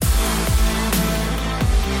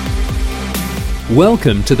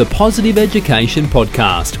Welcome to the Positive Education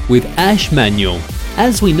Podcast with Ash Manuel.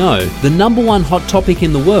 As we know, the number one hot topic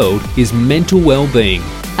in the world is mental well-being.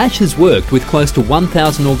 Ash has worked with close to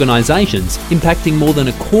 1,000 organisations impacting more than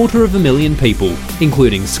 250,000 people,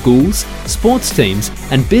 including schools, sports teams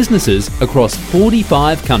and businesses across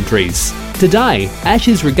 45 countries. Today, Ash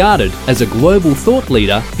is regarded as a global thought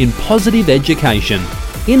leader in positive education.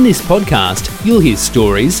 In this podcast, you'll hear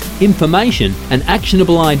stories, information and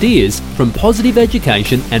actionable ideas from positive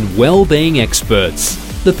education and well-being experts.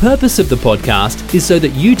 The purpose of the podcast is so that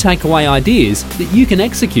you take away ideas that you can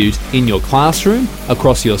execute in your classroom,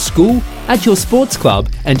 across your school, at your sports club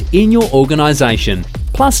and in your organisation,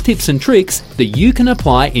 plus tips and tricks that you can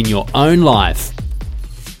apply in your own life.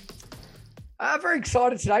 Very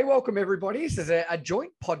excited today. Welcome, everybody. This is a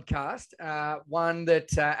joint podcast, one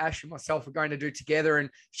that Ash and myself are going to do together and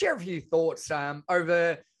share a few thoughts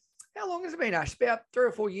over, how long has it been, Ash? About 3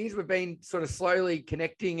 or 4 years we've been sort of slowly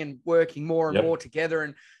connecting and working more and more together.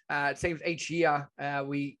 And it seems each year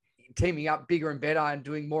we teaming up bigger and better and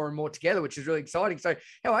doing more and more together, which is really exciting. So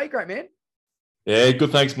how are you, great man? Yeah,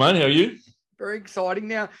 good. Thanks, man. How are you? Very exciting.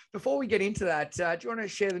 Now, before we get into that, do you want to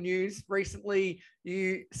share the news? Recently,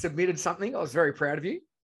 you submitted something. I was very proud of you.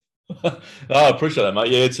 I appreciate that,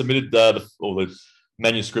 mate. Yeah, it submitted the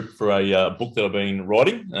manuscript for a book that I've been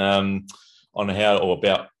writing on how or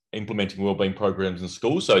about implementing wellbeing programs in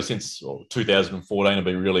schools. So since 2014, I've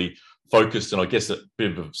been really focused, and I guess a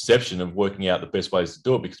bit of a perception of working out the best ways to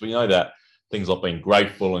do it, because we know that things like being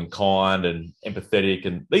grateful and kind and empathetic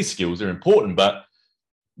and these skills are important, but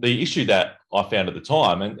the issue that I found at the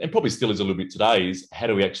time, and probably still is a little bit today, is how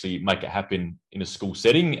do we actually make it happen in a school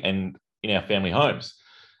setting and in our family homes?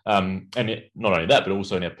 And not only that, but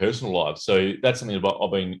also in our personal lives. So that's something that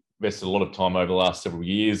I've been invested a lot of time over the last several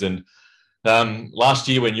years. And last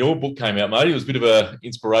year when your book came out, mate, it was a bit of an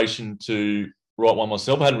inspiration to write one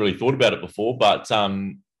myself. I hadn't really thought about it before, but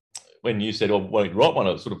when you said, well, why don't you write one,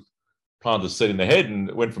 I sort of planted the seed in the head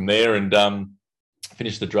and went from there and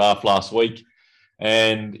finished the draft last week.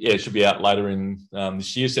 And yeah, it should be out later in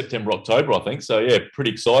this year, September, October, I think. So yeah,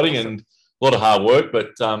 pretty exciting and a lot of hard work,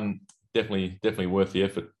 but definitely worth the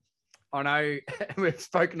effort. I know we've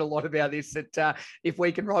spoken a lot about this, that if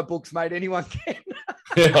we can write books, mate, anyone can.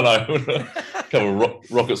 Yeah, I know. Couple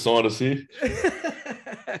of rocket scientists here.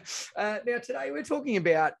 Now, today we're talking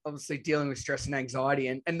about obviously dealing with stress and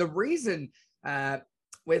anxiety. And the reason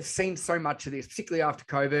we've seen so much of this, particularly after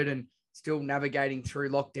COVID and still navigating through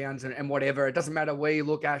lockdowns and whatever. It doesn't matter where you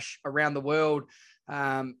look, Ash, around the world,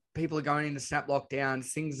 people are going into snap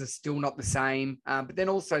lockdowns. Things are still not the same. But then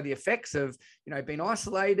also the effects of, being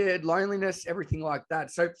isolated, loneliness, everything like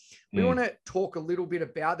that. So we want to talk a little bit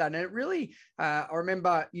about that. And it really, I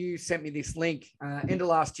remember you sent me this link end of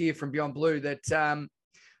last year from Beyond Blue that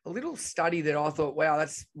a little study that I thought, wow,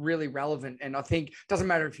 that's really relevant. And I think it doesn't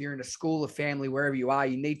matter if you're in a school, a family, wherever you are,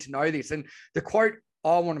 you need to know this. And the quote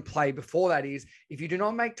I want to play before that is, if you do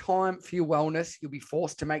not make time for your wellness, you'll be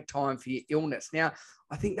forced to make time for your illness. Now,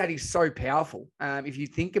 I think that is so powerful if you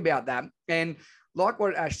think about that. And like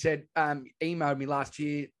what Ash said, emailed me last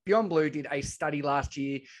year, Beyond Blue did a study last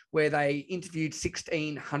year where they interviewed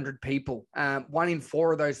 1,600 people. 1 in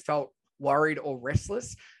 4 of those felt worried or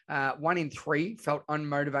restless. 1 in 3 felt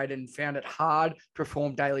unmotivated and found it hard to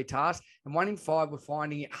perform daily tasks. And 1 in 5 were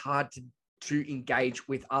finding it hard to engage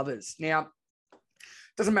with others. Now,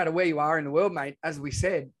 doesn't matter where you are in the world, mate, as we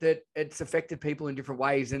said, that it's affected people in different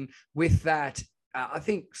ways. And with that, I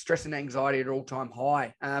think stress and anxiety at an all-time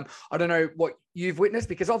high. I don't know what you've witnessed,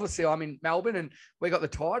 because obviously I'm in Melbourne and we got the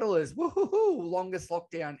title as woohoo, longest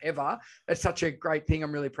lockdown ever. It's such a great thing.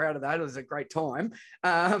 I'm really proud of that. It was a great time.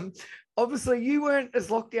 Obviously you weren't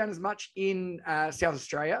as locked down as much in South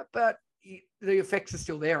Australia, but the effects are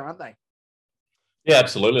still there, aren't they? Yeah,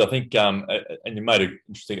 absolutely. I think, and you made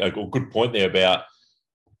a good point there about,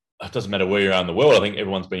 it doesn't matter where you are in the world. I think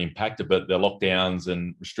everyone's been impacted, but the lockdowns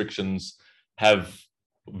and restrictions have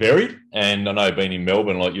varied. And I know being in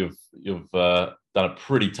Melbourne, like you've done it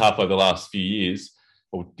pretty tough over the last few years,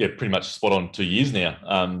 or pretty much spot on 2 years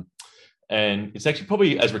now. And it's actually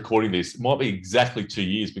probably, as recording this, it might be exactly 2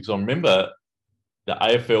 years, because I remember the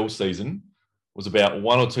AFL season was about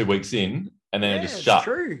 1 or 2 weeks in, and then it just shut.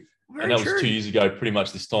 True. And that was 2 years ago, pretty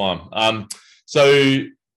much this time. So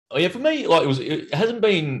yeah, for me, like it hasn't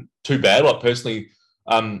been too bad. Like personally,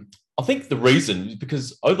 I think the reason is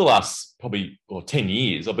because over the last probably 10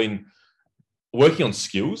 years, I've been working on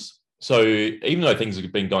skills. So even though things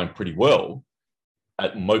have been going pretty well,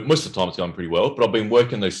 most of the time it's going pretty well, but I've been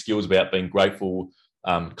working those skills about being grateful,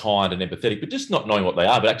 kind and empathetic, but just not knowing what they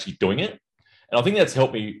are, but actually doing it. And I think that's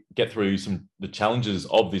helped me get through the challenges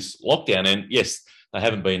of this lockdown. And yes, they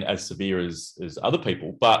haven't been as severe as other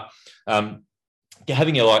people, but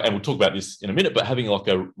having and we'll talk about this in a minute, but having like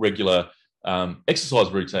a regular exercise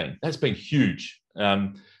routine, that's been huge.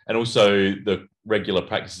 And also the regular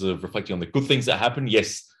practices of reflecting on the good things that happen.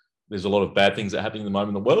 Yes, there's a lot of bad things that are happening at the moment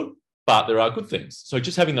in the world, but there are good things. So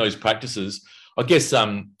just having those practices, I guess,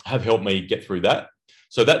 have helped me get through that.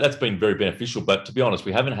 So that's been very beneficial. But to be honest,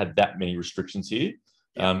 we haven't had that many restrictions here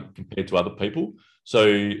compared to other people. So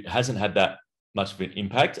it hasn't had that much of an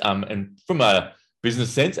impact. And from a business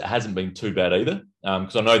sense, it hasn't been too bad either.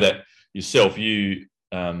 Because I know that yourself, you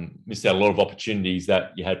missed out a lot of opportunities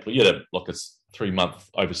that you had. You had like a 3-month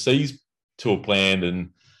overseas tour planned, and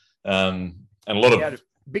a lot of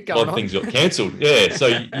things got cancelled. Yeah, so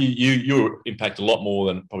you were impacted a lot more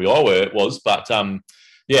than probably I was. But how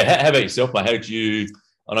about yourself, mate? How did you?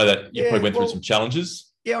 I know that you probably went through some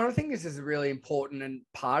challenges. Yeah, and I think this is a really important and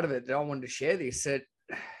part of it that I wanted to share this. That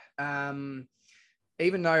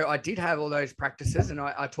even though I did have all those practices, and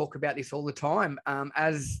I talk about this all the time,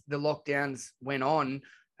 as the lockdowns went on,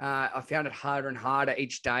 I found it harder and harder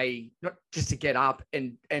each day, not just to get up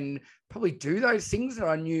and probably do those things that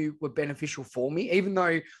I knew were beneficial for me, even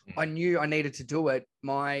though I knew I needed to do it.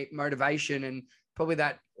 My motivation and probably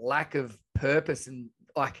that lack of purpose and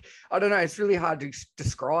I don't know, it's really hard to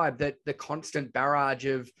describe that the constant barrage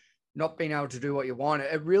of not being able to do what you want.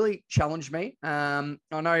 It really challenged me. I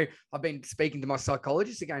know I've been speaking to my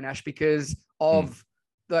psychologist again, Ash, because of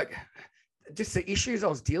just the issues I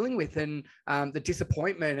was dealing with and the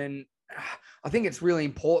disappointment. And I think it's really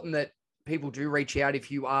important that people do reach out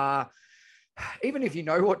if you are, even if you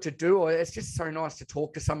know what to do, or it's just so nice to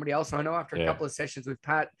talk to somebody else. I know after a couple of sessions with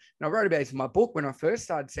Pat, and I wrote about this in my book when I first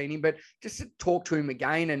started seeing him, but just to talk to him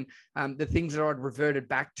again and the things that I'd reverted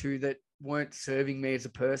back to that weren't serving me as a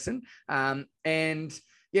person. When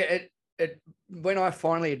I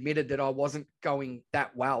finally admitted that I wasn't going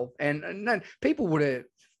that well, and then people would have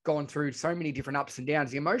gone through so many different ups and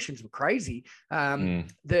downs. The emotions were crazy.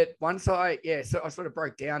 That once I sort of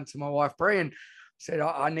broke down to my wife, Brie, and said,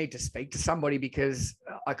 I need to speak to somebody because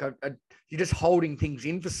you're just holding things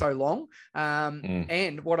in for so long.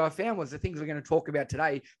 And what I found was the things we're going to talk about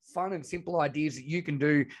today, fun and simple ideas that you can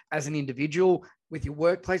do as an individual, with your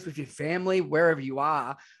workplace, with your family, wherever you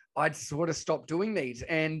are. I'd sort of stopped doing these.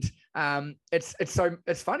 And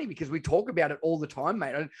it's funny because we talk about it all the time,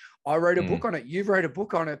 mate. I wrote a book on it. You've wrote a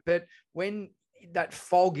book on it. But when that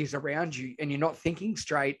fog is around you and you're not thinking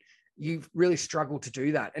straight, you've really struggled to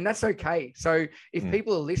do that. And that's okay. So if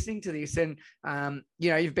people are listening to this and,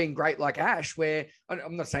 you've been great like Ash, where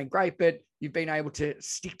I'm not saying great, but you've been able to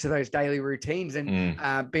stick to those daily routines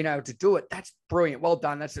and been able to do it. That's brilliant. Well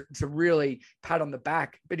done. It's a really pat on the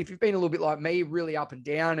back. But if you've been a little bit like me, really up and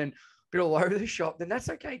down and a bit all over the shop, then that's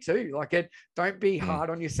okay too. Don't be hard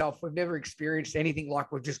on yourself. We've never experienced anything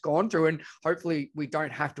like we've just gone through, and hopefully we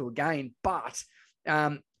don't have to again. But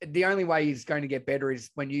the only way it's going to get better is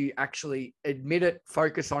when you actually admit it,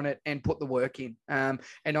 focus on it, and put the work in. And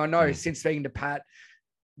I know since speaking to Pat,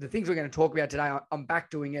 the things we're going to talk about today, I'm back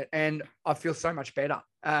doing it, and I feel so much better.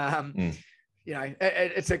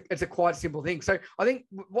 It's a quite simple thing. So I think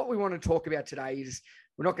what we want to talk about today is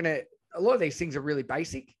we're not going to. A lot of these things are really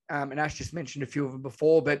basic, and Ash just mentioned a few of them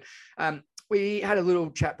before. But we had a little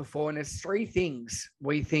chat before, and there's 3 things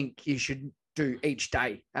we think you should do each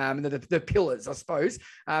day, the pillars, I suppose.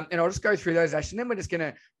 And I'll just go through those, Ash, and then we're just going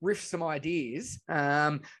to riff some ideas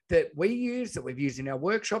that we use, that we've used in our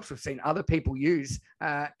workshops, we've seen other people use.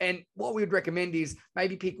 And what we would recommend is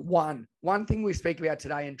maybe pick one thing we speak about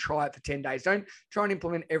today and try it for 10 days. Don't try and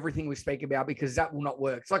implement everything we speak about, because that will not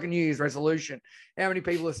work. It's like a New Year's resolution. How many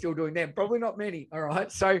people are still doing that? Probably not many. All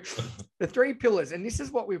right. So the 3 pillars, and this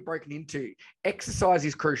is what we've broken into. Exercise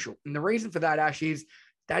is crucial. And the reason for that, Ash, is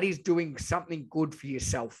that is doing something good for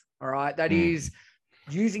yourself. All right. That is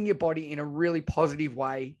using your body in a really positive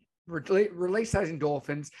way, release those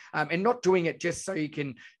endorphins, and not doing it just so you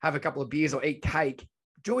can have a couple of beers or eat cake,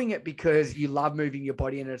 doing it because you love moving your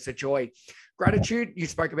body and it's a joy. Gratitude, you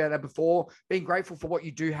spoke about that before, being grateful for what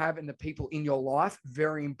you do have and the people in your life,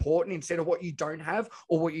 very important, instead of what you don't have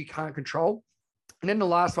or what you can't control. And then the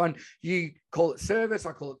last one, you call it service,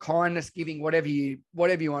 I call it kindness, giving, whatever you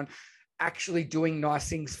want. Actually doing nice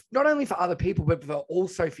things, not only for other people, but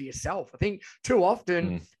also for yourself. I think too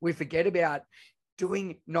often we forget about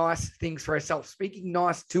doing nice things for ourselves, speaking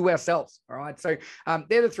nice to ourselves. All right. So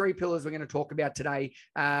they're the 3 pillars we're going to talk about today,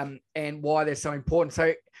 and why they're so important.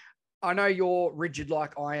 So I know you're rigid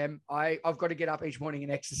like I am. I've got to get up each morning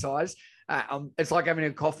and exercise. It's like having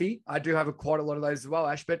a coffee. I do have quite a lot of those as well,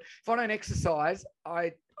 Ash. But if I don't exercise,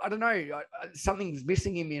 I I don't know, something's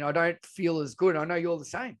missing in me and I don't feel as good. I know you're the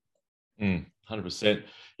same. 100%.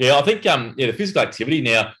 Yeah, I think the physical activity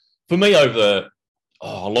now, for me over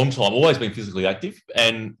a long time, I've always been physically active,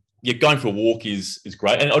 and going for a walk is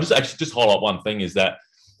great. And I'll just highlight one thing, is that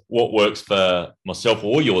what works for myself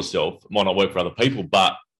or yourself might not work for other people,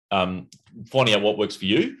 but finding out what works for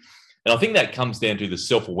you. And I think that comes down to the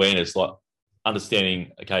self-awareness, like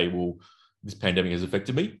understanding, okay, well, this pandemic has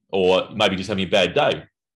affected me, or maybe just having a bad day.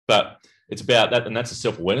 But it's about that, and that's the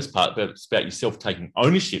self-awareness part, but it's about yourself taking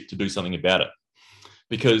ownership to do something about it.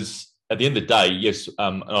 Because at the end of the day, yes,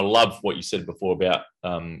 and I love what you said before about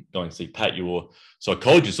going to see Pat, your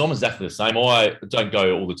psychologist. I'm exactly the same. I don't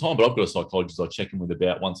go all the time, but I've got a psychologist I check in with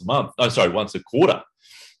about once a quarter,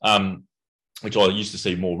 which I used to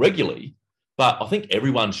see more regularly. But I think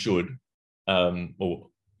everyone should,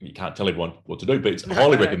 well, you can't tell everyone what to do, but it's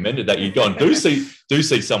highly recommended that you go and do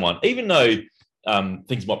see someone, even though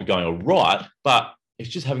things might be going all right, but it's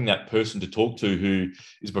just having that person to talk to who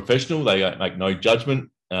is a professional. They make no judgment,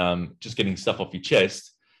 just getting stuff off your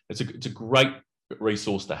chest. It's a great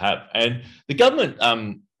resource to have. And the government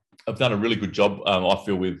have done a really good job, I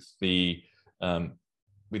feel, with the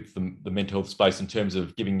mental health space, in terms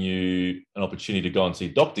of giving you an opportunity to go and see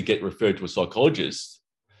a doctor, get referred to a psychologist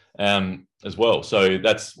as well. So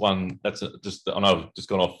that's one. I know I've just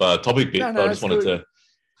gone off topic a bit, but I just wanted to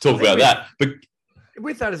talk about that. But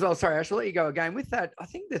with that as well, sorry, I shall let you go again. With that, I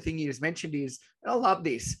think the thing you just mentioned is, and I love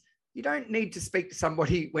this, you don't need to speak to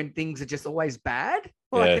somebody when things are just always bad.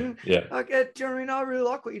 Like, do you know what I mean? I really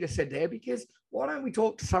like what you just said there, because why don't we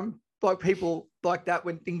talk to some people like that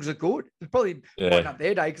when things are good? It's probably winding up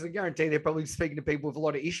their day, because I guarantee they're probably speaking to people with a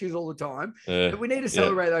lot of issues all the time. But we need to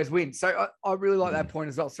celebrate those wins. So I really like that point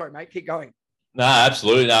as well. Sorry, mate, keep going. No,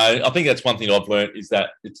 absolutely. No, I think that's one thing I've learned, is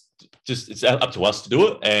that it's up to us to do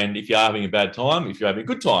it. And if you're having a bad time, if you're having a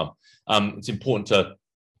good time, it's important to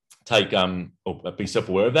take or be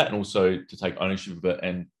self-aware of that, and also to take ownership of it,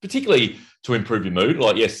 and particularly to improve your mood.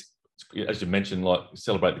 Like, yes, as you mentioned, like,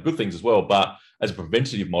 celebrate the good things as well, but as a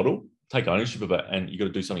preventative model, take ownership of it, and you've got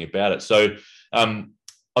to do something about it. So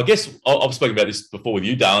I guess I've spoken about this before with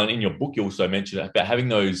you, Dale, and in your book you also mentioned about having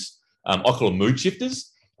those, I call them mood shifters,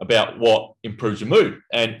 about what improves your mood.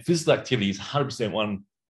 And physical activity is 100% one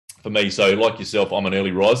for me. So like yourself, I'm an early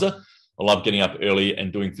riser. I love getting up early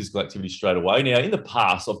and doing physical activity straight away. Now, in the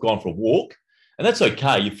past, I've gone for a walk, and that's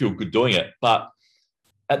okay. You feel good doing it. But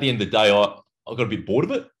at the end of the day, I got a bit bored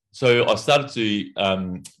of it. So I started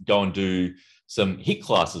to go and do some HIIT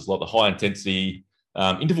classes, like the high intensity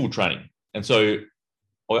interval training. And so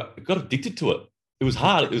I got addicted to it. It was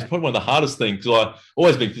hard. It was probably one of the hardest things, because I've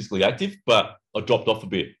always been physically active, but I dropped off a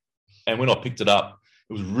bit. And when I picked it up,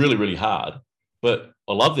 it was really, really hard. But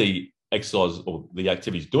I love the exercise or the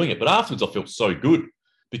activities doing it. But afterwards, I felt so good,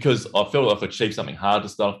 because I felt like I achieved something hard to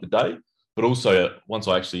start off the day. But also, once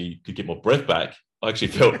I actually could get my breath back, I actually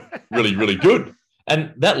felt really, really good.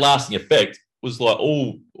 And that lasting effect was like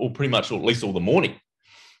all pretty much, or at least all the morning.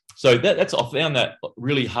 So I found that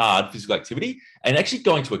really hard physical activity, and actually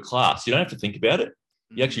going to a class, you don't have to think about it.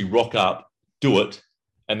 You actually rock up, do it,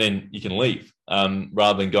 and then you can leave,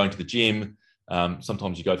 rather than going to the gym.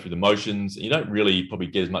 Sometimes you go through the motions, and you don't really probably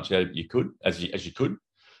get as much out of it as you could.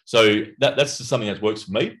 So that's just something that works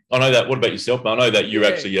for me. I know that. What about yourself? I know that you're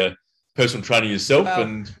actually a personal trainer yourself.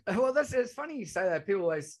 Well, it's funny you say that. People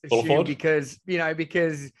always assume because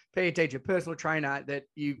PE teacher, personal trainer, that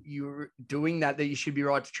you're doing that you should be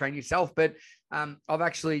right to train yourself. But I've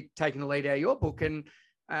actually taken the lead out of your book, and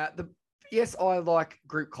yes, I like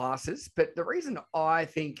group classes, but the reason I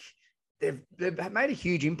think they've made a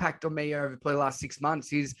huge impact on me over the last 6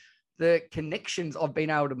 months is the connections I've been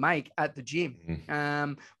able to make at the gym.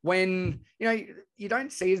 When, you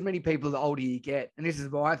don't see as many people the older you get. And this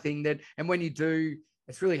is my thing, and when you do,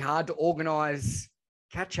 it's really hard to organize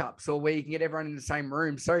catch-ups or where you can get everyone in the same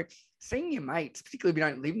room. So seeing your mates, particularly if you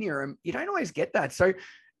don't live near them, you don't always get that. So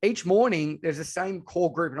each morning there's the same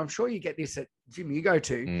core group, and I'm sure you get this at gym you go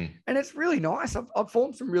to, and it's really nice. I've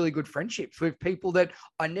formed some really good friendships with people that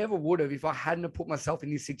I never would have if I hadn't have put myself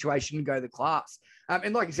in this situation and go to the class.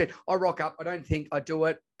 And like you said, I rock up, I don't think, I do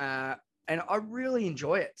it, and I really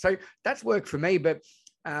enjoy it. So that's worked for me. But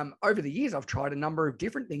over the years, I've tried a number of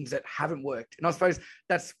different things that haven't worked. And I suppose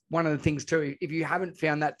that's one of the things too. If you haven't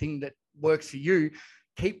found that thing that works for you,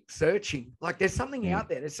 keep searching. Like, there's something out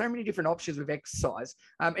there. There's so many different options with exercise.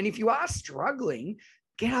 And if you are struggling,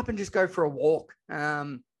 get up and just go for a walk.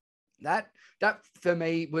 That for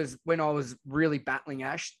me was when I was really battling,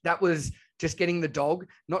 Ash. That was just getting the dog,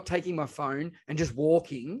 not taking my phone, and just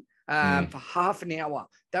walking for half an hour.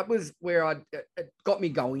 That was where it got me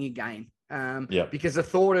going again. Because the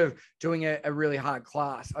thought of doing a really hard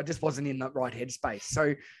class, I just wasn't in that right headspace.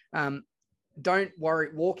 So don't worry.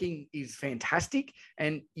 Walking is fantastic,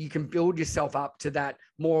 and you can build yourself up to that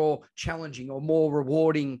more challenging or more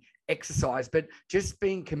rewarding exercise. But just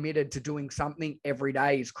being committed to doing something every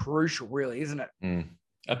day is crucial, really, isn't it?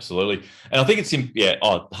 Absolutely. And I think it's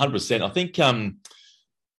 100%. I think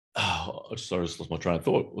sorry, I just lost my train of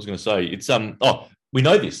thought. I was going to say it's we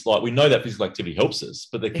know this, like we know that physical activity helps us,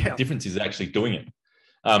 but the difference is actually doing it.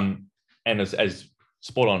 And as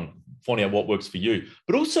spot on, finding out what works for you.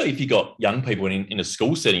 But also if you got young people in a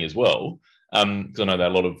school setting as well, because I know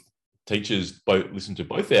that a lot of teachers both listen to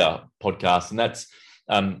both our podcasts, and that's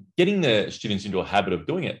getting the students into a habit of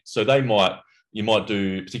doing it. So you might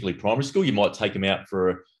do, particularly primary school, you might take them out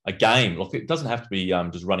for a game. Like it doesn't have to be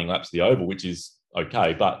just running laps of the oval, which is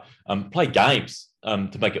okay, but play games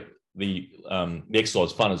to make it the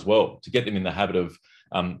exercise fun as well, to get them in the habit of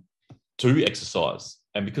to exercise.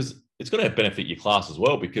 And because it's going to benefit your class as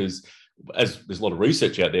well, because as there's a lot of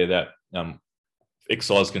research out there that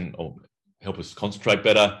exercise can help us concentrate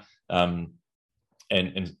better and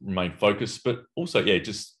remain focused, but also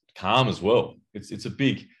just calm as well. It's a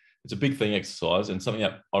big thing, exercise, and something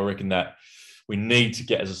that I reckon that we need to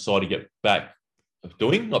get as a society get back of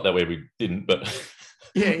doing. Not that way we didn't, but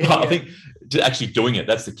I think just actually doing it,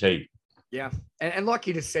 that's the key. Yeah. And like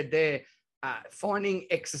you just said there, finding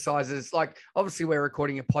exercises, like obviously we're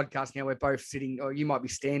recording a podcast now, we're both sitting, or you might be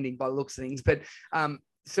standing by the looks of things, but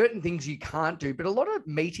certain things you can't do. But a lot of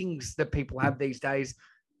meetings that people have these days,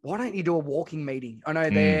 why don't you do a walking meeting? I know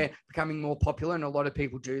they're becoming more popular and a lot of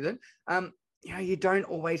people do them. You don't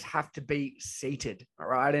always have to be seated, all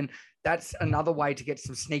right? And that's another way to get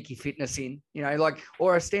some sneaky fitness in,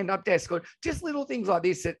 or a stand-up desk, or just little things like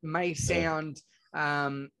this that may sound,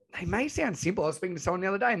 they may sound simple. I was speaking to someone the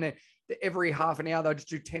other day, and every half an hour they'll just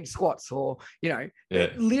do 10 squats or,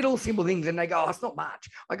 little simple things. And they go, it's not much.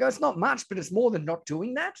 I go, it's not much, but it's more than not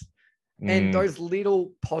doing that. And those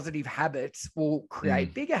little positive habits will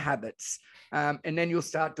create bigger habits. And then you'll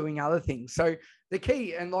start doing other things. So the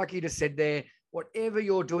key, and like you just said there, whatever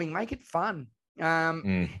you're doing, make it fun.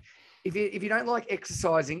 If you don't like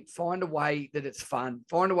exercising, find a way that it's fun.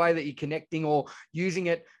 Find a way that you're connecting or using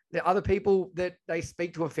it. The other people that they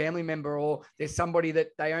speak to, a family member, or there's somebody that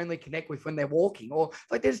they only connect with when they're walking, or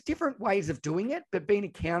like there's different ways of doing it, but being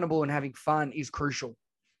accountable and having fun is crucial.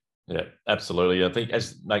 Yeah, absolutely. I think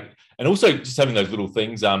and also just having those little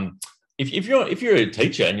things. If you're a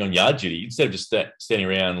teacher and you're on yard duty, instead of just standing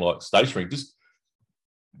around like stationary, just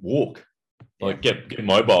walk, get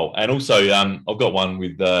mobile. And also, I've got one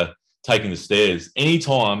with taking the stairs.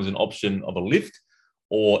 Anytime there's an option of a lift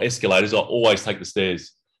or escalators, I always take the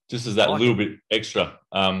stairs, just as that little bit extra.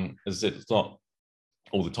 As I said, it's not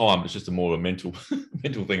all the time. It's just more of a mental thing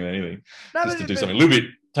than anything. Just to do something a little bit.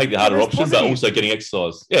 Take the harder option, but also getting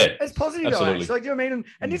exercise. Yeah, it's positive. Absolutely. Like, do you know what I mean?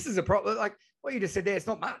 And this is a problem. Like what you just said there, it's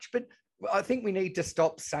not much, but I think we need to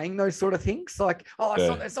stop saying those sort of things. Like,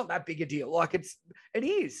 it's not that big a deal. Like it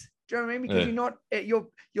is. Do you know what I mean? Because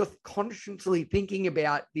you're consciously thinking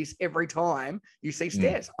about this every time you see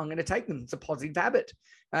stairs. I'm going to take them. It's a positive habit.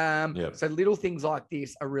 So little things like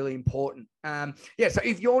this are really important. So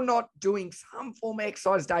if you're not doing some form of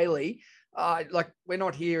exercise daily, like we're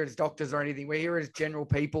not here as doctors or anything, we're here as general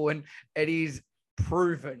people, and it is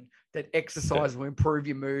proven that exercise will improve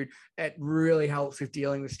your mood. It really helps with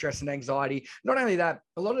dealing with stress and anxiety. Not only that,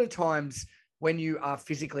 a lot of the times when you are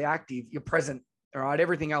physically active, you're present. All right.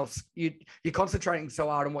 Everything else, you're concentrating so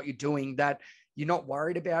hard on what you're doing that you're not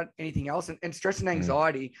worried about anything else. And stress and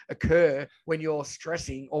anxiety occur when you're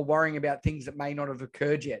stressing or worrying about things that may not have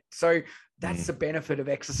occurred yet. So that's the benefit of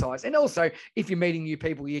exercise. And also, if you're meeting new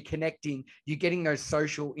people, you're connecting, you're getting those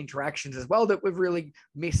social interactions as well that we've really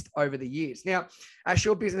missed over the years. Now, Ash,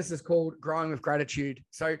 your business is called Growing with Gratitude.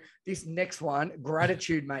 So this next one,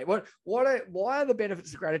 gratitude, mate. Why are the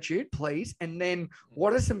benefits of gratitude, please? And then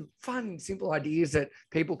what are some fun, simple ideas that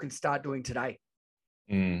people can start doing today?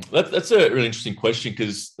 That's a really interesting question,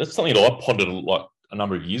 because that's something that I pondered like a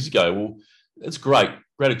number of years ago. Well, it's great.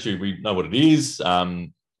 Gratitude, we know what it is.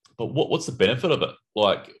 But what's the benefit of it?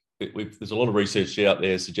 Like, there's a lot of research out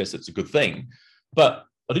there suggests it's a good thing, but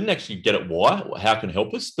I didn't actually get it why, or how it can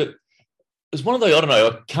help us. But it's one of those, I don't know,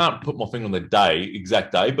 I can't put my finger on the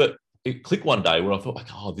exact day, but it clicked one day where I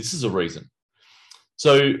thought, this is a reason.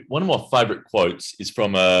 So one of my favorite quotes is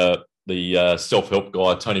from the self-help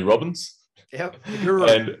guy, Tony Robbins. Yep, the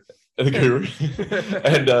guru.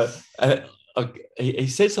 And he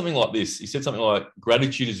said something like this. He said something like,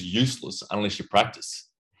 gratitude is useless unless you practice.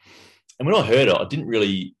 And when I heard it, I didn't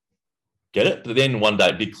really get it. But then one day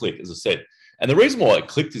it did click, as I said. And the reason why it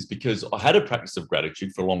clicked is because I had a practice of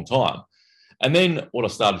gratitude for a long time. And then what I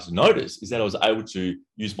started to notice is that I was able to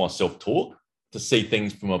use my self-talk to see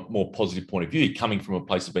things from a more positive point of view, coming from a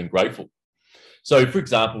place of being grateful. So, for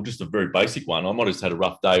example, just a very basic one, I might have just had a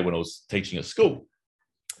rough day when I was teaching at school.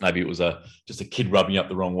 Maybe it was just a kid rubbing you up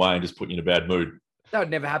the wrong way and just putting you in a bad mood. That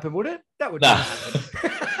would never happen, would it? That would never happen.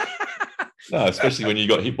 No, especially when you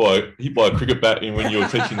got hit by a cricket bat when you were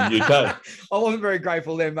teaching in the UK. I wasn't very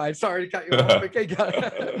grateful then, mate. Sorry to cut you off, but keep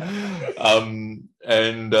going.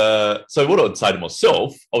 So what I'd say to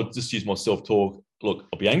myself, I would just use my self-talk. Look,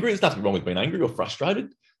 I'll be angry. There's nothing wrong with being angry or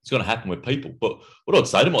frustrated. It's going to happen with people. But what I'd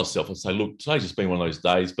say to myself, I'd say, look, today's just been one of those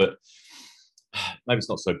days, but maybe it's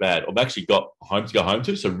not so bad. I've actually got home to go home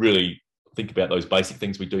to. So really think about those basic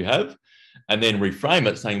things we do have and then reframe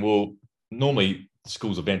it saying, well, normally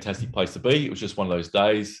school's a fantastic place to be. It was just one of those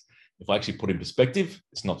days. If I actually put in perspective,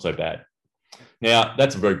 it's not so bad. Now,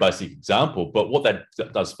 that's a very basic example, but what that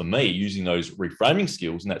does for me, using those reframing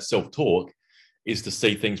skills and that self-talk, is to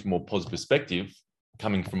see things from a more positive perspective,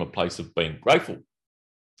 coming from a place of being grateful.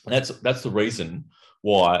 And that's the reason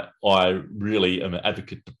why I really am an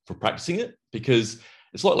advocate for practicing it, because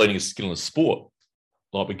it's like learning a skill in a sport.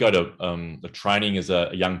 Like we go to the training as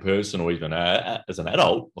a young person or even as an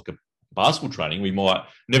adult, like a basketball training, we might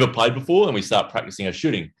never played before and we start practicing our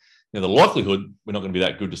shooting. Now, the likelihood we're not going to be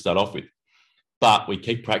that good to start off with, but we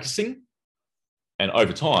keep practicing and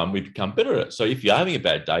over time we become better at it. So if you're having a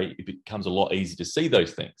bad day, it becomes a lot easier to see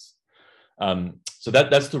those things. So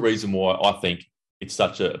that's the reason why I think it's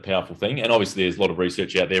such a powerful thing. And obviously there's a lot of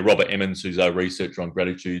research out there. Robert Emmons, who's a researcher on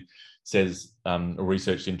gratitude, says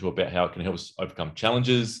research into about how it can help us overcome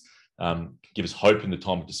challenges, give us hope in the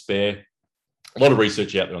time of despair. A lot of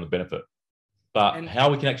research out there on the benefit, but how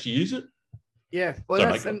we can actually use it. Yeah. Well,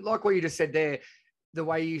 and like what you just said there, the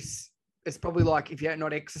way it's probably like if you're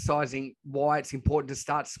not exercising, why it's important to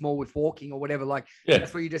start small with walking or whatever. Like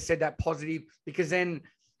that's what you just said, that positive, because then,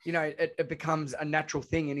 you know, it becomes a natural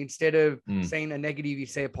thing. And instead of seeing a negative, you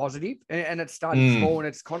see a positive, and it's starting small and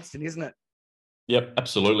it's constant, isn't it? Yep,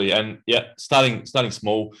 absolutely. And yeah, starting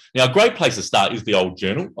small. Now, a great place to start is the old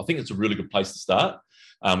journal. I think it's a really good place to start.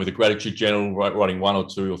 With a gratitude journal, writing 1 or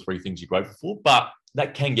 2 or 3 things you're grateful for, but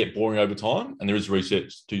that can get boring over time, and there is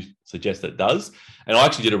research to suggest that it does. And I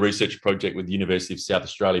actually did a research project with the University of South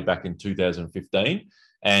Australia back in 2015,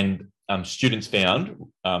 and students found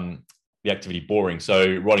the activity boring.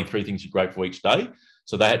 So writing 3 things you're grateful for each day.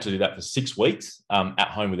 So they had to do that for 6 weeks at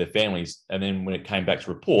home with their families, and then when it came back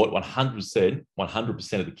to report,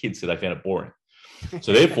 100% of the kids said they found it boring.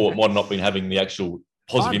 So therefore, it might not have been having the actual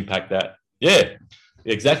positive impact that,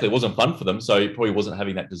 exactly. It wasn't fun for them, so it probably wasn't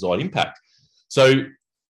having that desired impact. So,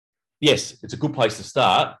 yes, it's a good place to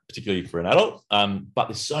start, particularly for an adult, but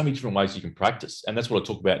there's so many different ways you can practice, and that's what I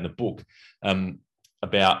talk about in the book,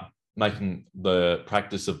 about making the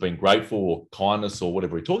practice of being grateful or kindness or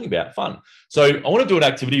whatever we're talking about fun. So I want to do an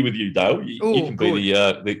activity with you, Dale. You can be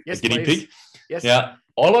the guinea pig. Yes. Now,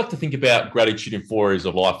 I like to think about gratitude in 4 areas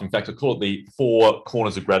of life. In fact, I call it the 4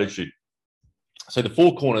 corners of gratitude. So the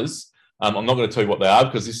 4 corners, I'm not going to tell you what they are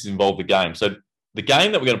because this involves the game. So the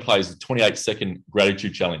game that we're going to play is the 28-second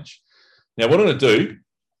gratitude challenge. Now, what I'm going to do,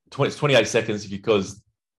 it's 28 seconds because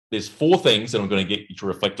there's 4 things that I'm going to get you to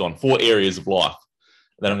reflect on, 4 areas of life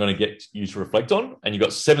that I'm going to get you to reflect on, and you've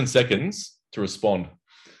got 7 seconds to respond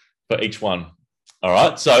for each one. All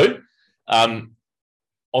right, so I'm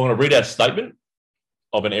going to read out a statement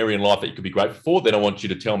of an area in life that you could be grateful for. Then I want you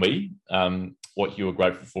to tell me what you are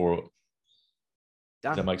grateful for.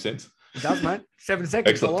 Done. Does that make sense? It does, mate. 7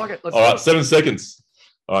 seconds. Excellent. I like it. All right, 7 seconds.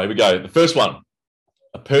 All right, here we go. The first one,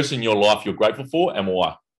 a person in your life you're grateful for and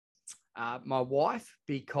why? My wife,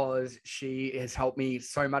 because she has helped me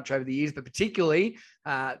so much over the years, but particularly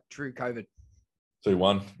through COVID.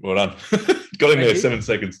 2-1. Well done. Got in there, 7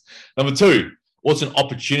 seconds. Number 2, what's an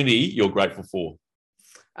opportunity you're grateful for?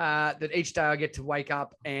 That each day I get to wake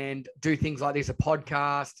up and do things like this, a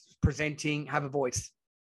podcast, presenting, have a voice.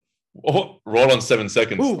 Oh, right on 7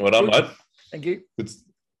 seconds. Ooh, well done, mate. Thank you.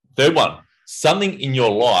 Third one, something in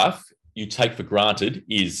your life you take for granted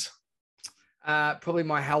is? Probably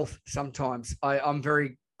my health sometimes. I'm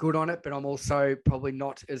very good on it, but I'm also probably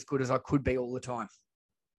not as good as I could be all the time.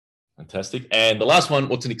 Fantastic. And the last one,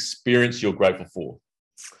 what's an experience you're grateful for?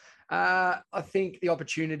 I think the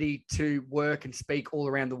opportunity to work and speak all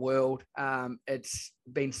around the world. It's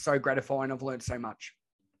been so gratifying. I've learned so much.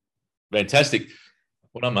 Fantastic.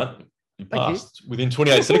 Well done, mate. You passed within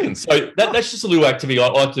 28 seconds. So that's just a little activity. I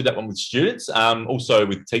like to do that one with students, also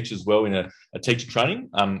with teachers as well in a teacher training.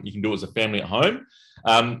 You can do it as a family at home.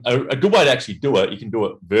 A good way to actually do it, you can do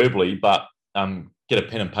it verbally, but get a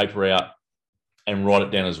pen and paper out and write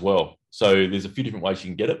it down as well. So there's a few different ways you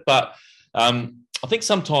can get it. But I think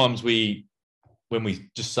sometimes when we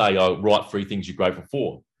just say, write 3 things you're grateful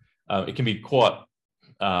for, it can be quite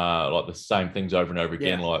like the same things over and over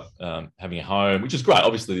again, like having a home, which is great.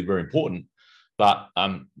 Obviously, they're very important. But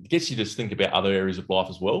it gets you to think about other areas of life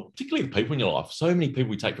as well, particularly the people in your life. So many people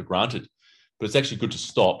we take for granted, but it's actually good to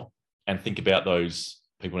stop and think about those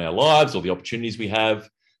people in our lives or the opportunities we have,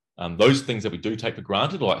 those things that we do take for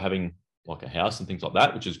granted, like having like a house and things like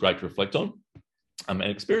that, which is great to reflect on, and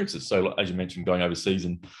experiences. So as you mentioned, going overseas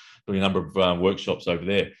and doing a number of workshops over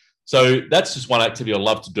there. So that's just one activity I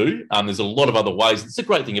love to do. There's a lot of other ways. It's a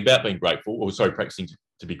great thing about being grateful, practicing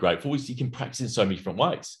to be grateful, is you can practice in so many different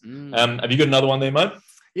ways. Have you got another one there, mate?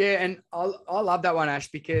 Yeah, and I love that one, Ash,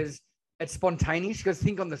 because it's spontaneous. Because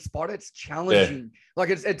think on the spot, it's challenging. Like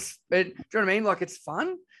do you know what I mean? Like it's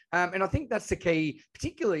fun. And I think that's the key,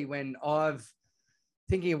 particularly when I've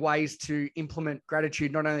thinking of ways to implement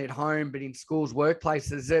gratitude, not only at home, but in schools,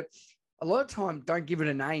 workplaces, that a lot of time don't give it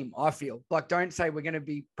a name. I feel like, don't say we're going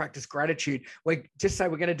to practice gratitude. We just say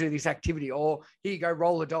we're going to do this activity, or here you go,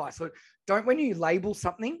 roll the dice. So when you label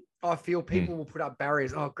something, I feel people will put up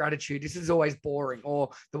barriers. Oh, gratitude, this is always boring,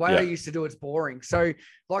 or the way I used to do it's boring. So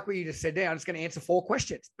like what you just said there, I'm just going to answer 4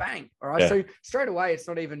 questions. Bang. All right. So straight away,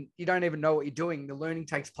 you don't even know what you're doing. The learning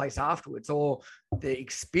takes place afterwards, or the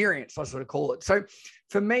experience, I sort of call it. So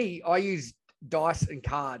for me, I use dice and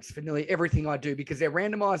cards for nearly everything I do because they're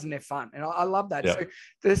randomized and they're fun. And I love that. So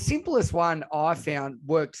the simplest one I found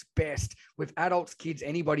works best with adults, kids,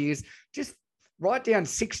 anybody, is just write down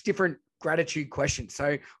 6 different gratitude questions.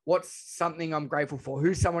 So what's something I'm grateful for?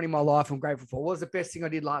 Who's someone in my life I'm grateful for? What was the best thing I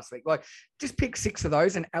did last week? Like, just pick 6 of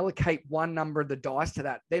those and allocate one number of the dice to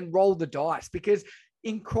that. Then roll the dice, because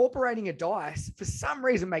incorporating a dice for some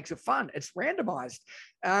reason makes it fun. It's randomized.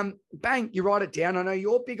 Bang, you write it down. I know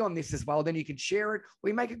you're big on this as well. Then you can share it.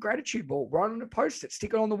 We make a gratitude ball, write on a post-it,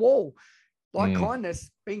 stick it on the wall. Like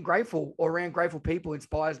kindness, being grateful or around grateful people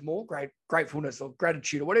inspires more gratefulness or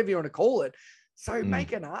gratitude or whatever you want to call it. So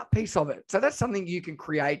make an art piece of it. So that's something you can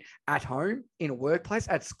create at home, in a workplace,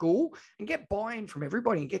 at school, and get buy-in from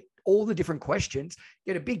everybody and get all the different questions,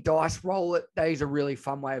 get a big dice, roll it. That is a really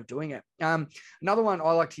fun way of doing it. Another one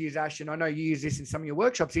I like to use, Ash, and I know you use this in some of your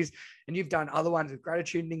workshops, and you've done other ones with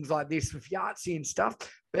gratitude and things like this with Yahtzee and stuff,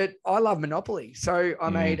 but I love Monopoly. So I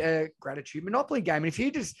made a gratitude Monopoly game. And if you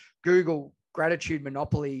just Google gratitude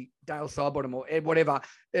Monopoly, Dale Sidebottom or Ed, whatever,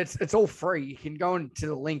 it's all free. You can go into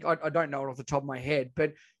the link. I don't know it off the top of my head,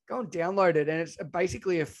 but go and download it. And it's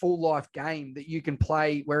basically a full life game that you can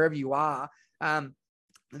play wherever you are.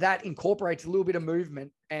 That incorporates a little bit of movement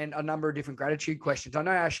and a number of different gratitude questions. I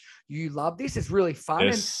know, Ash, you love this. It's really fun.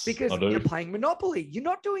 Yes, and because you're playing Monopoly, you're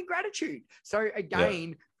not doing gratitude. So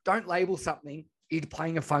again, don't label something. You're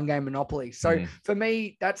playing a fun game, Monopoly. So for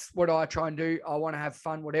me, that's what I try and do. I want to have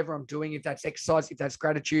fun, whatever I'm doing, if that's exercise, if that's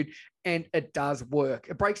gratitude, and it does work.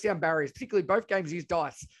 It breaks down barriers, particularly both games use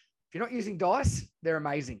dice. If you're not using dice, they're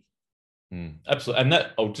amazing. Absolutely. And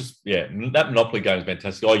that Monopoly game is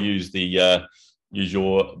fantastic. I use use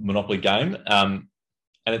your Monopoly game. And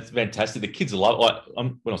it's fantastic. The kids love it.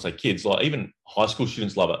 Like, when I say kids, like even high school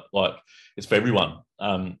students love it. Like, it's for everyone.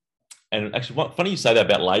 And actually, funny you say that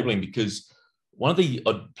about labeling, because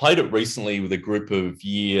I played it recently with a group of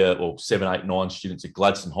year 7, 8, 9 students at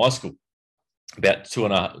Gladstone High School, about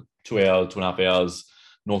 2.5 hours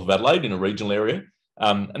north of Adelaide in a regional area.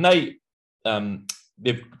 And they're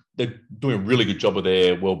doing a really good job of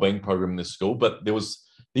their wellbeing program in the school. But there was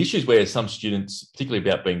the issues where some students, particularly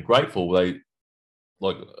about being grateful, one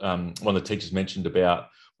of the teachers mentioned about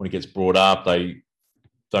when it gets brought up, they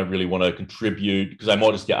don't really want to contribute because they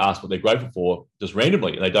might just get asked what they're grateful for just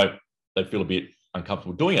randomly, and they feel a bit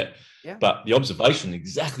uncomfortable doing it. Yeah. But the observation,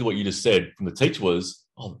 exactly what you just said from the teacher, was,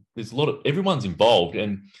 there's everyone's involved,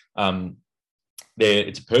 and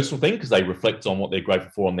it's a personal thing because they reflect on what they're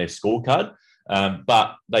grateful for on their scorecard,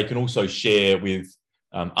 but they can also share with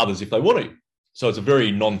others if they want to. So it's a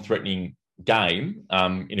very non-threatening game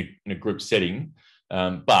in a group setting,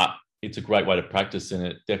 but it's a great way to practice, and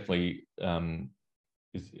it definitely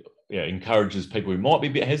encourages people who might be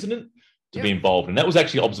a bit hesitant to be involved. And that was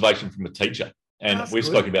actually observation from a teacher. And we've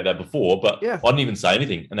spoken about that before, but I didn't even say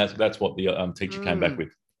anything. And that's what the teacher came back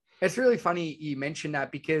with. It's really funny you mentioned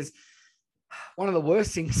that, because one of the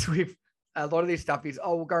worst things with a lot of this stuff is,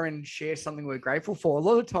 we'll go and share something we're grateful for. A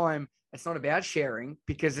lot of the time, it's not about sharing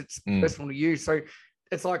because it's personal to you. So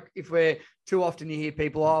it's like, if we're too often, you hear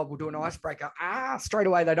people, we'll do an icebreaker. Straight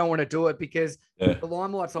away, they don't want to do it because the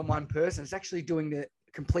limelight's on one person. It's actually doing the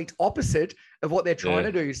complete opposite of what they're trying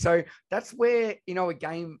to do. So that's where, a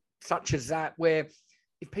game such as that, where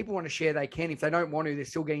if people want to share, they can. If they don't want to, they're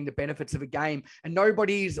still getting the benefits of a game, and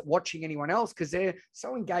nobody's watching anyone else because they're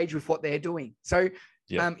so engaged with what they're doing. So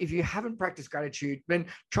if you haven't practiced gratitude, then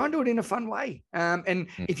try and do it in a fun way. And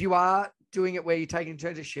if you are doing it where you take it in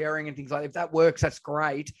terms of sharing and things like that, if that works, that's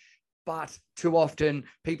great. But too often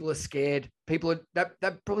people are scared.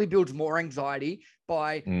 That probably builds more anxiety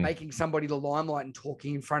by making somebody the limelight and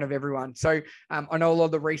talking in front of everyone. So I know a lot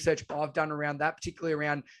of the research I've done around that, particularly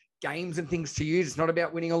around games and things to use. It's not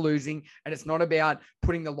about winning or losing, and it's not about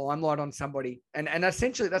putting the limelight on somebody. And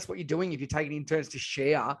essentially that's what you're doing if you're taking in turns to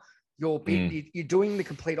share. You're doing the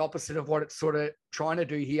complete opposite of what it's sort of trying to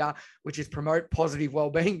do here, which is promote positive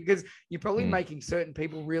well-being, because you're probably making certain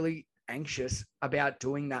people really anxious about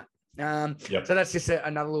doing that. So that's just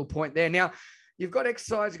another little point there. Now, you've got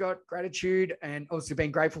exercise, you've got gratitude, and obviously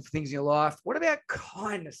being grateful for things in your life. What about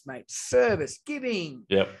kindness, mate? Service, giving.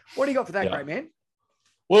 Yep. What do you got for that, great man?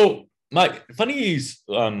 Well, mate, funny is,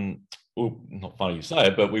 well, not funny you say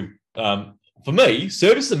it, but we've, for me,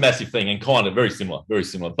 service is a massive thing and kind of very similar.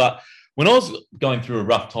 But when I was going through a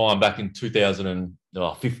rough time back in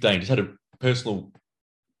 2015, just had a personal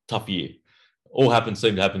tough year.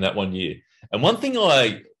 Seemed to happen that one year. And one thing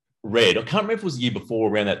I read, I can't remember if it was the year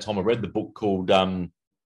before, around that time, I read the book called by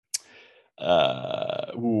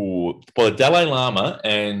the Dalai Lama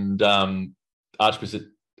and Archbishop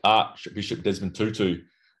Desmond Tutu,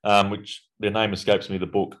 which their name escapes me, the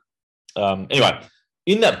book. Anyway,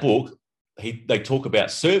 in that book, they talk about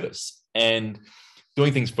service and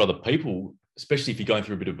doing things for other people, especially if you're going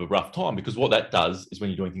through a bit of a rough time, because what that does is when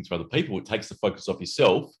you're doing things for other people, it takes the focus off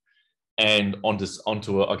yourself and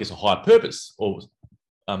onto a higher purpose, or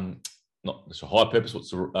not just a higher purpose,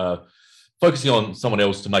 what's focusing on someone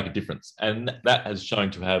else to make a difference. And that has shown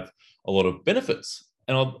to have a lot of benefits.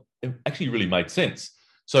 And it actually really made sense.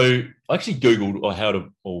 So I actually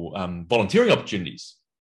Googled volunteering opportunities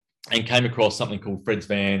and came across something called Fred's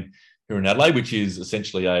Van here in Adelaide, which is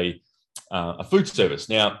essentially a food service.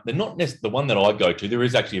 Now, they're not necessarily the one that I go to. There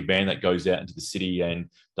is actually a van that goes out into the city and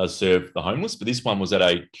does serve the homeless, but this one was at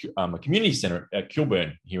a community centre at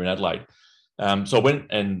Kilburn here in Adelaide. So I went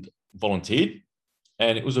and volunteered,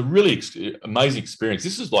 and it was a really amazing experience.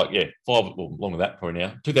 This is longer than that probably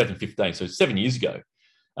now, 2015, so 7 years ago.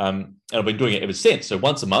 And I've been doing it ever since. So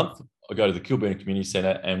once a month, I go to the Kilburn Community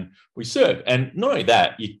Centre and we serve. And not only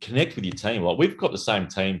that, you connect with your team. Like, we've got the same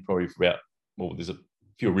team probably for about, there's a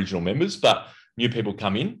few original members, but new people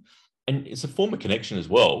come in, and it's a form of connection as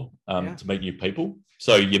well, to meet new people.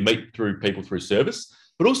 So you meet people through service,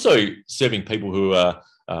 but also serving people who are,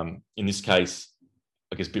 in this case,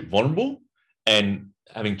 I guess, a bit vulnerable, and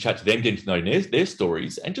having chat to them, getting to know their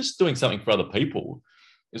stories, and just doing something for other people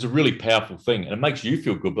is a really powerful thing. And it makes you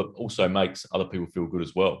feel good, but also makes other people feel good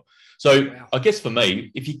as well. So I guess for me,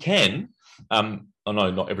 if you can, I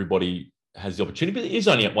know not everybody has the opportunity, but it is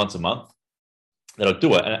only at once a month that I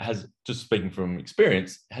do it. And it has, just speaking from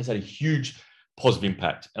experience, has had a huge positive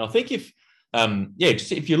impact. And I think if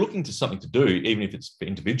you're looking to something to do, even if it's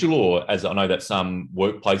individual, or as I know that some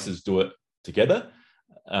workplaces do it together,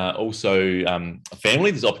 also a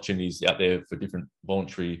family, there's opportunities out there for different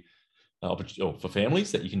voluntary for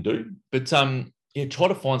families that you can do. But try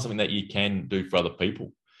to find something that you can do for other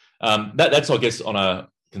people. That's, I guess, on a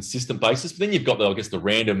consistent basis. But then you've got the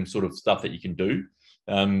random sort of stuff that you can do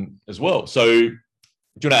as well. So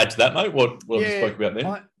do you want to add to that, mate? What we spoke about then?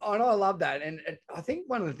 I love that. And I think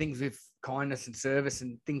one of the things with kindness and service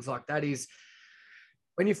and things like that is,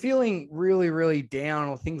 when you're feeling really, really down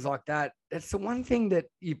or things like that, that's the one thing that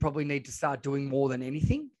you probably need to start doing more than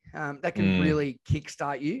anything. That can really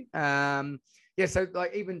kickstart you. So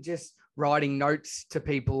like even just writing notes to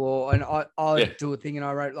people, I do a thing, and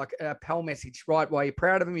I wrote like a pal message, right? While you're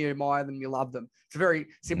proud of them, you admire them, you love them. It's a very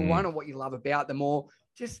simple one on what you love about them, or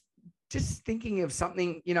just thinking of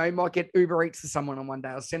something, you might get Uber Eats to someone on one day,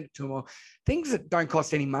 I'll send it to them, or things that don't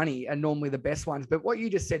cost any money are normally the best ones. But what you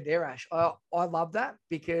just said there, Ash, I love that,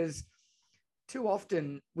 because too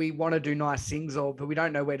often we want to do nice things, but we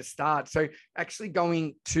don't know where to start. So actually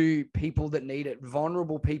going to people that need it,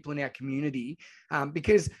 vulnerable people in our community,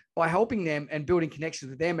 because by helping them and building connections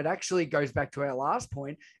with them, it actually goes back to our last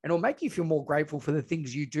point, and it'll make you feel more grateful for the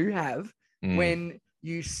things you do have when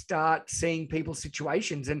you start seeing people's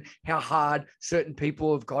situations and how hard certain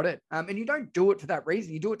people have got it. And you don't do it for that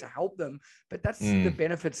reason. You do it to help them. But that's the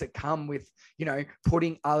benefits that come with,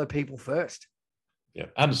 putting other people first. Yeah,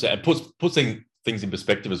 I understand. It puts things in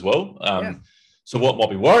perspective as well. So what might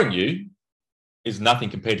be worrying you is nothing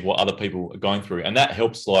compared to what other people are going through. And that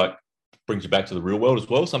helps, brings you back to the real world as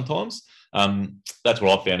well sometimes. That's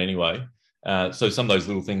what I found anyway. So some of those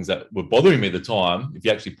little things that were bothering me at the time, if you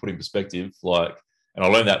actually put in perspective, And I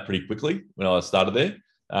learned that pretty quickly when I started there.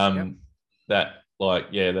 That like,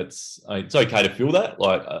 yeah, it's okay to feel that.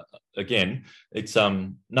 Like, again, it's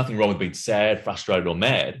nothing wrong with being sad, frustrated, or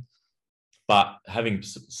mad. But having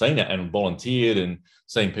seen it and volunteered and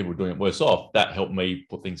seeing people doing it worse off, that helped me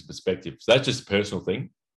put things in perspective. So that's just a personal thing,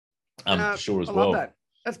 for sure as well. I love that.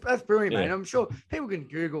 That's brilliant, mate. I'm sure people can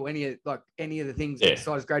Google any of the things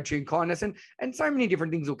besides gratitude and kindness, and so many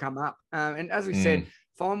different things will come up. And as we said,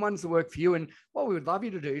 find ones that work for you. And what we would love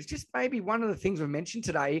you to do is just maybe one of the things we mentioned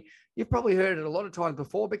today. You've probably heard it a lot of times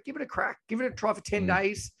before, but give it a crack. Give it a try for 10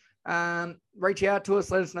 days. Reach out to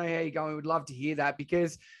us. Let us know how you're going. We'd love to hear that,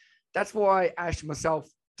 because that's why Ash and myself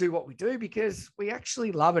do what we do, because we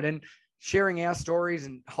actually love it, and sharing our stories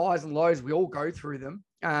and highs and lows, we all go through them.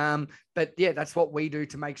 But yeah, that's what we do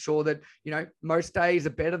to make sure that, most days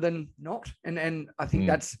are better than not. And I think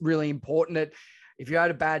that's really important, that if you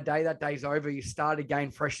had a bad day, that day's over, you start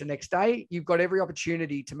again fresh the next day. You've got every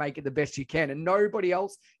opportunity to make it the best you can, and nobody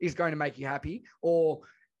else is going to make you happy or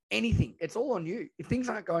anything. It's all on you. If things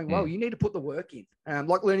aren't going well, you need to put the work in.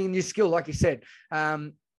 Like learning a new skill, like you said,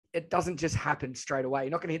 it doesn't just happen straight away.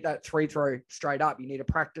 You're not going to hit that 3 throw straight up. You need to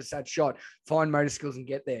practice that shot, find motor skills, and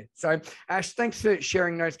get there. So, Ash, thanks for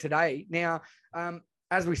sharing those today. Now,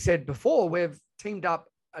 as we said before, we've teamed up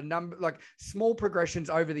a number, like small progressions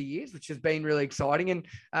over the years, which has been really exciting. And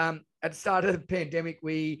at the start of the pandemic,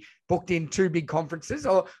 we booked in 2 big conferences,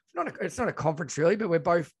 or it's not a conference really, but we're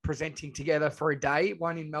both presenting together for a day,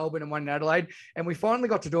 one in Melbourne and one in Adelaide. And we finally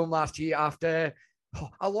got to do them last year after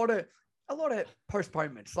a lot of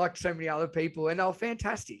postponements, like so many other people, and they were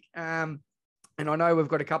fantastic. And I know we've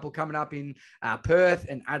got a couple coming up in Perth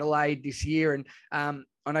and Adelaide this year. And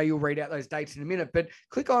I know you'll read out those dates in a minute, but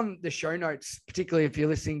click on the show notes, particularly if you're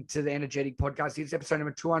listening to the Energetic Podcast. It's episode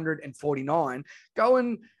number 249. Go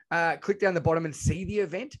and click down the bottom and see the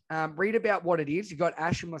event. Read about what it is. You've got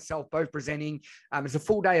Ash and myself both presenting. It's a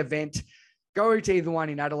full day event. Go to either one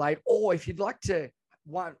in Adelaide, or if you'd like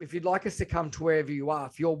us to come to wherever you are,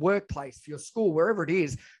 for your workplace, for your school, wherever it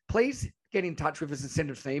is, please get in touch with us and send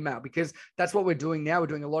us an email, because that's what we're doing now. We're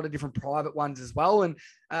doing a lot of different private ones as well. And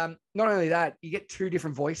not only that, you get 2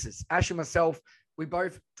 different voices. Ash and myself, we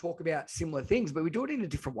both talk about similar things, but we do it in a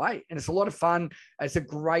different way. And it's a lot of fun. It's a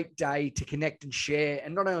great day to connect and share.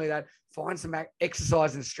 And not only that, find some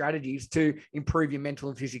exercise and strategies to improve your mental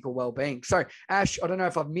and physical well-being. So, Ash, I don't know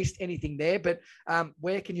if I've missed anything there, but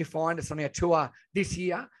where can you find us on our tour this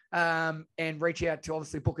year, and reach out to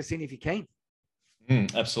obviously book us in if you can?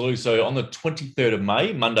 Absolutely. So on the 23rd of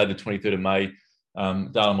May, Monday, the 23rd of May,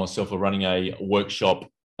 Dale and myself are running a workshop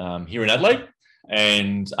here in Adelaide,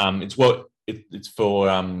 and it's for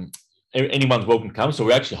anyone's welcome to come. So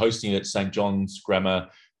we're actually hosting it at St. John's Grammar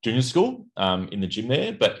Junior School in the gym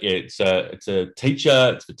there. But yeah, it's a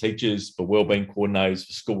teacher. It's for teachers, for wellbeing coordinators,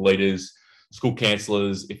 for school leaders, school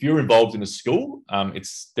counsellors. If you're involved in a school,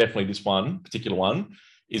 it's definitely this particular one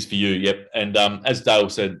is for you. Yep. And as Dale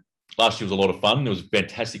said, last year was a lot of fun. There was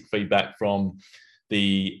fantastic feedback from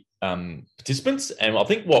the participants. And I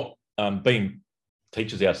think what being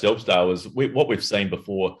teachers ourselves, Dale, is what we've seen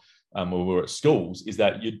before when we were at schools is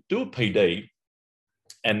that you do a PD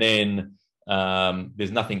and then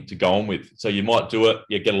there's nothing to go on with. So you might do it,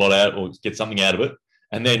 you get a lot out or get something out of it.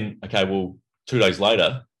 And then, 2 days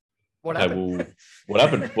later, what happened?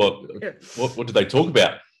 What did they talk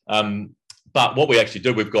about? But what we actually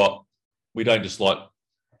do, we don't just like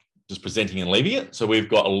just presenting and leaving it. So we've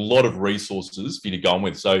got a lot of resources for you to go on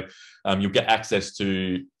with. So you'll get access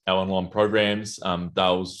to our online programs,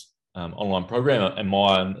 Dale's online program and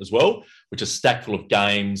mine as well, which are stacked full of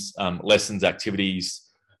games, lessons, activities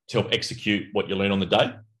to help execute what you learn on the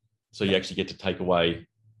day. So you actually get to take away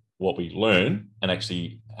what we learn and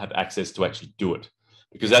actually have access to actually do it,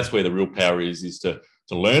 because that's where the real power is to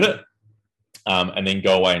learn it and then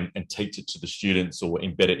go away and teach it to the students or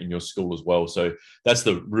embed it in your school as well. So that's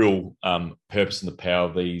the real purpose and the power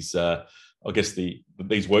of these,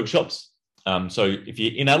 these workshops. So if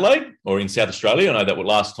you're in Adelaide or in South Australia, I know that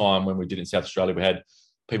last time when we did in South Australia, we had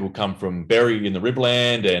people come from Berry in the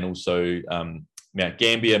Riverland and also Mount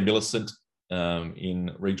Gambier, Millicent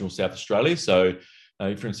in regional South Australia. So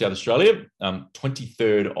if you're in South Australia,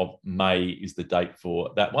 23rd of May is the date for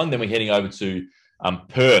that one. Then we're heading over to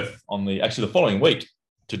Perth on the following week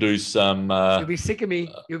to do some. You'll be sick of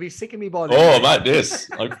me. You'll be sick of me by then. Oh, mate, yes.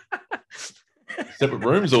 Separate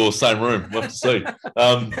rooms or same room? We'll have to see.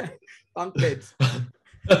 Bunk beds.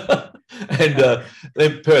 And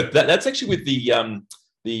then Perth. That's actually with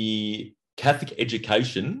the Catholic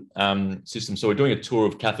education system. So we're doing a tour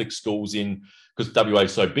of Catholic schools because WA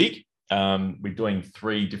is so big. We're doing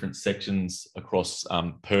 3 different sections across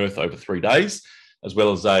Perth over 3 days. as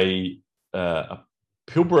well as a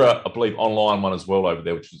Pilbara, I believe, online one as well over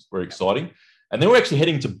there, which is very exciting. And then we're actually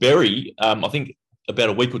heading to Berry, I think about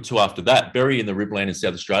a week or two after that, Berry in the Riverland in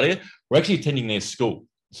South Australia. We're actually attending their school.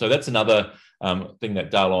 So that's another thing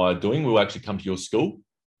that Dale and I are doing. We'll actually come to your school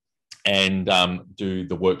and do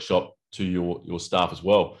the workshop to your staff as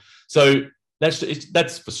well. So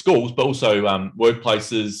that's for schools, but also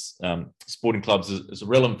workplaces, sporting clubs is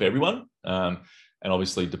relevant for everyone. And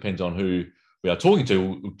obviously depends on who we are talking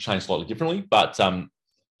to, will change slightly differently. But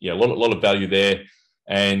yeah, a lot of value there.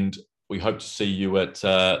 And we hope to see you at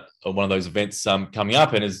one of those events coming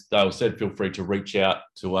up. And as Dale said, feel free to reach out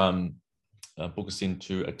to book us in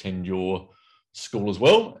to attend your school as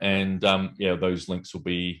well. And yeah, those links will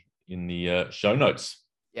be in the show notes.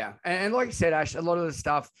 Yeah. And like you said, Ash, a lot of the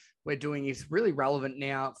stuff we're doing is really relevant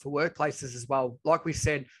now for workplaces as well. Like we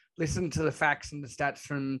said, listen to the facts and the stats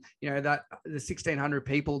from, that the 1,600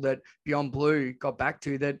 people that Beyond Blue got back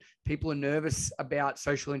to, that people are nervous about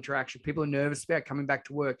social interaction. People are nervous about coming back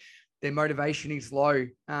to work. Their motivation is low.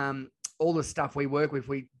 All the stuff we work with,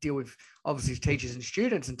 we deal with obviously teachers and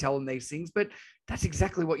students and tell them these things, but that's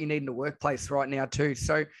exactly what you need in the workplace right now too.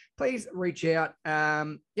 So please reach out,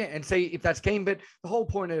 and see if that's keen. But the whole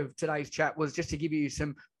point of today's chat was just to give you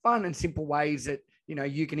some fun and simple ways that,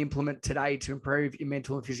 you can implement today to improve your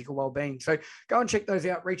mental and physical well-being. So go and check those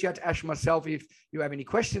out. Reach out to Ash and myself if you have any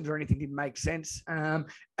questions or anything didn't make sense. And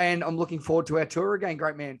I'm looking forward to our tour again.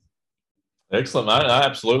 Great man. Excellent, mate.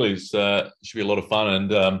 Absolutely. It should be a lot of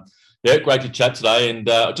fun. And yeah, great to chat today. And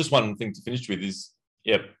just one thing to finish with is,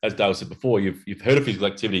 as Dale said before, you've heard of physical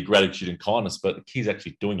activity, gratitude and kindness, but the key is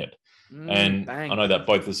actually doing it. And bang. I know that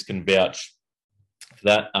both of us can vouch for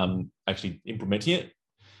that. Actually implementing it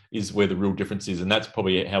is where the real difference is. And that's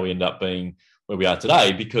probably how we end up being where we are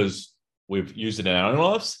today, because we've used it in our own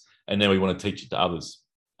lives and then we want to teach it to others,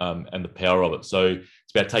 and the power of it. So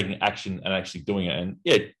it's about taking action and actually doing it. And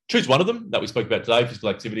yeah, choose one of them that we spoke about today: physical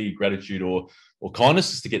activity, gratitude, or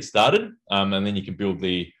kindness, just to get started. And then you can build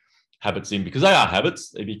the habits in, because they are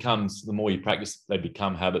habits. It becomes, the more you practice, they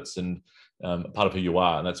become habits and part of who you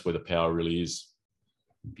are. And that's where the power really is.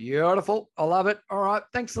 Beautiful. I love it. All right.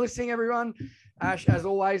 Thanks for listening, everyone. Ash, as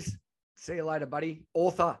always, see you later, buddy.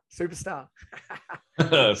 Author, superstar.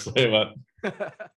 See you, mate.